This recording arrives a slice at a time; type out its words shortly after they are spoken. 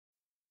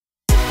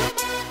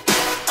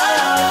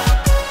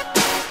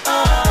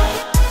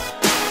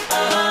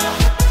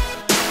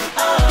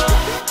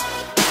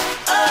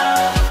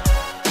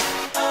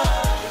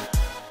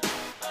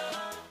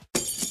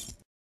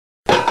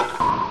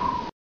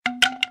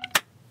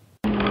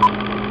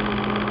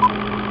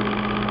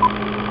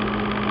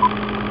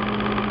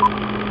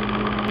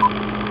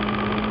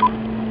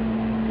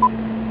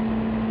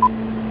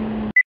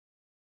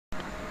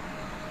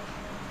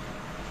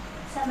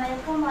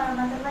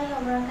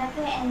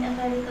and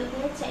a very good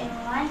day to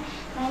everyone.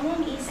 My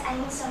name is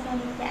Ayu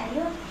Sofianity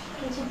Ayu.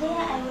 Today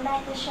I would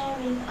like to share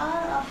with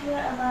all of you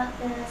about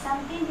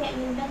something that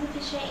will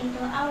beneficial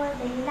into our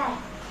daily life.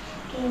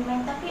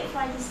 My topic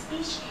for this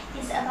speech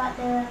is about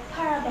the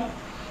paraben.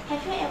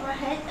 Have you ever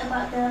heard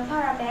about the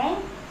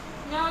paraben?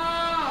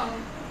 No.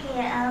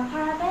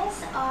 Parabens,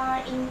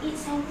 or in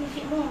its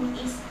scientific name,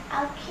 is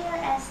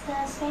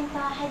alkyl-esters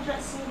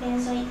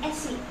p-hydroxybenzoic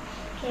acid.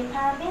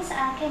 Parabens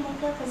are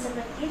chemical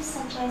preservatives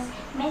such as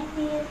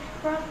methyl,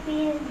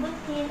 propyl,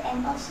 butyl,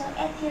 and also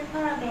ethyl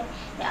paraben.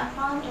 They are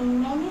found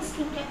in many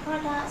skincare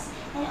products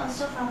and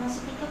also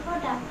pharmaceutical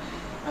products.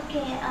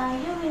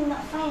 You will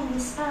not find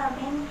this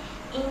paraben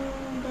in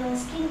the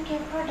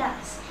skincare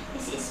products.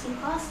 This is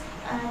because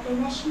the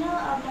National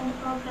Organic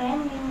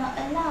Program will not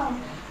allow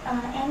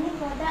any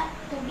product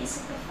to be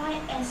certified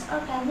as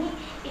organic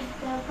if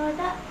the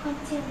product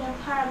contains the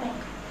paraben.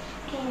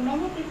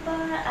 Many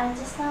people are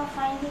just now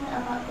finding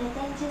about the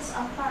dangers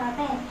of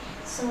paraben.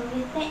 So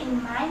with that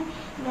in mind,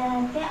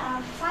 there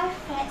are 5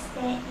 facts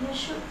that you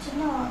should to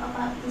know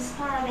about this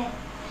paraben.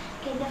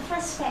 The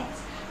first fact,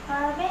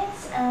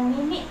 parabens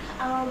mimic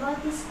our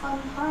body's own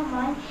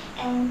hormone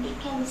and it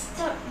can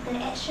disturb the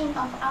action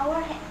of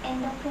our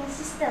endocrine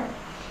system.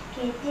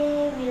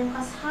 They will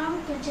cause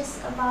harm to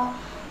just about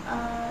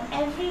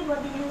every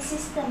bodily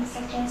system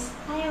such as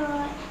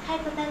thyroid,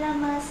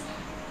 hypothalamus,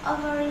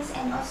 ovaries,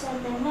 and also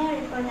the male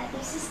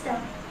reproductive system.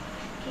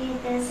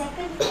 The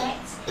second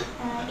fact,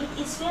 it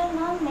is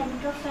well-known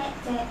medical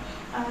fact that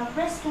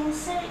breast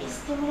cancer is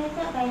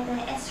stimulated by the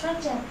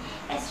estrogen.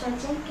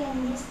 Estrogen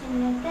can be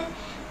stimulated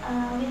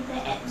with the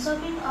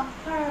absorbing of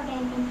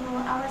paraben into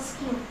our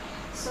skin.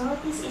 So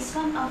this is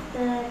one of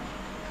the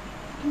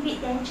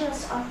big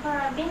dangers of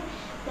paraben.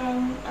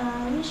 Then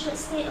we should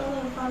stay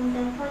away from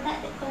the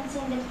product that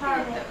contain the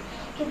paraben.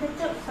 The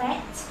third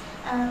fact,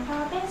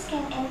 parabens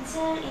can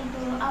enter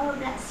into our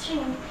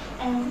bloodstream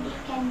and it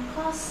can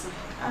cause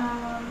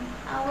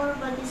our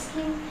body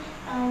skin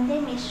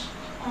damage.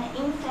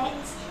 In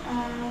fact,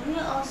 we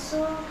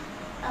also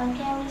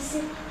can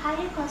receive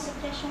higher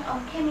concentration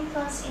of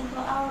chemicals into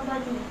our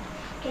body.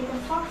 The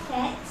fourth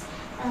fact,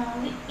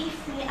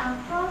 if we are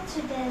prone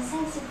to the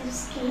sensitive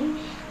skin,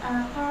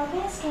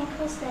 parabens can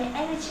cause the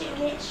allergic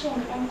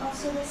reaction and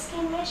also the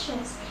skin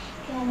rashes.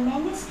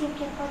 Many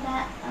skincare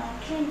products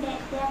claim that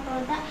their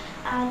products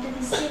are to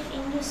be safe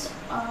in use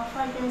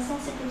for the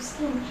sensitive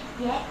skin,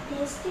 yet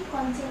they still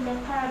contain the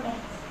parabens.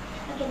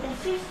 The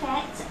fifth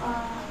fact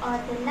or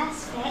the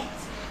last fact,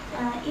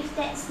 if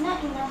that's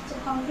not enough to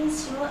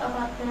convince you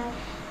about the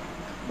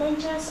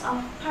dangers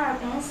of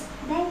parabens,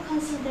 then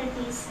consider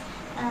this.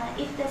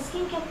 If the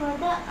skincare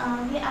product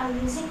we are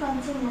using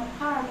contain the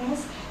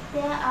parabens,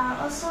 there are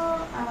also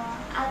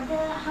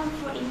other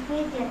harmful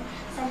ingredients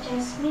such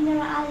as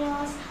mineral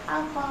ions,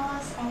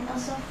 alcohols, and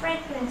also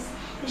fragrance,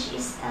 which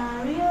is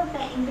a real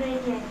bad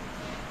ingredient.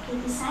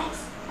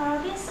 Besides,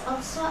 parabens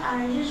also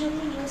are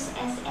usually used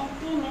as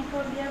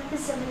antimicrobial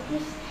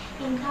preservatives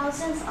in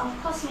thousands of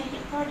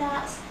cosmetic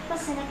products,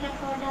 personal care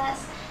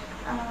products,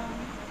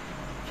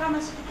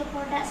 pharmaceutical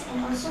products,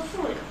 and also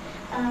food.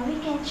 We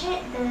can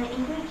check the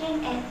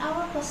ingredient at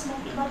our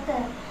cosmetic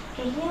bottle.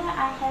 Here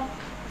I have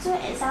 2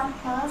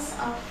 examples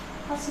of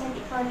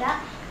cosmetic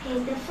product.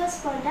 The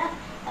first product,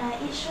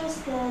 it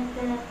shows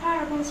the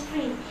parabens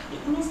free.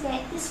 It means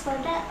that this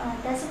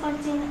product doesn't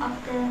contain of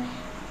the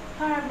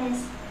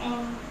parabens,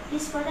 and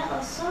this product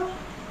also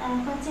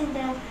contain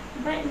the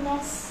bird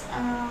nest,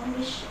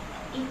 which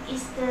it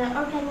is the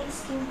organic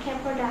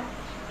skincare product.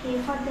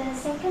 For the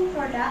second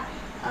product,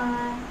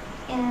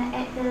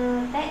 at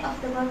the back of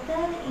the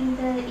bottle, in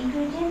the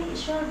ingredient, it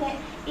shows that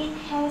it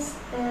has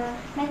the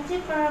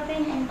methyl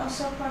paraben and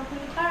also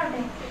propyl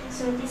paraben.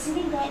 So this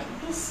means that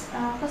this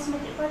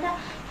cosmetic product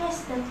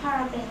has the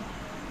paraben.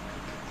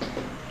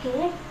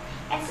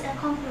 As a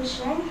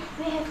conclusion,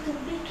 we have to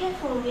be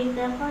careful with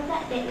the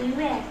product that we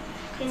wear.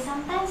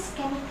 Sometimes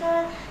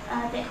chemical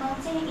that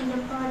contain in the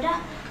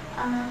product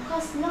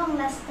cause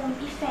long-lasting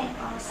effect,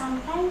 or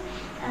sometimes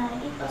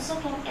it also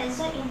can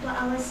absorb into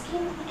our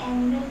skin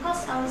and will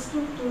cause our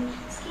skin to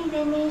skin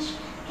damage,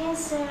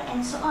 cancer,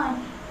 and so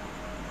on.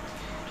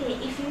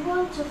 If we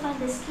want to find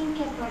the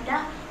skincare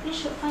product, we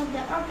should find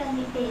the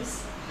organic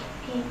base.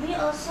 We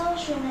also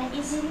should not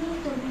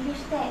easily to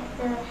believe that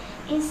the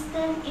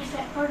instant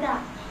effect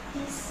product.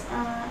 This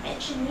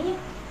actually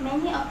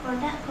many of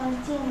product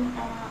contain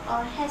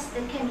or has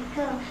the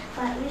chemical,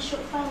 but we should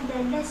find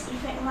the less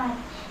effect one.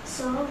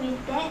 So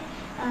with that,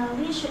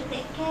 we should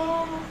take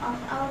care of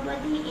our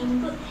body in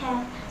good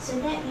health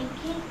so that we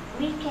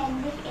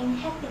can live in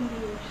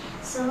happily.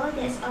 So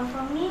that's all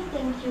from me.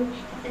 Thank you.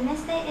 Have a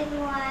nice day,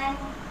 everyone.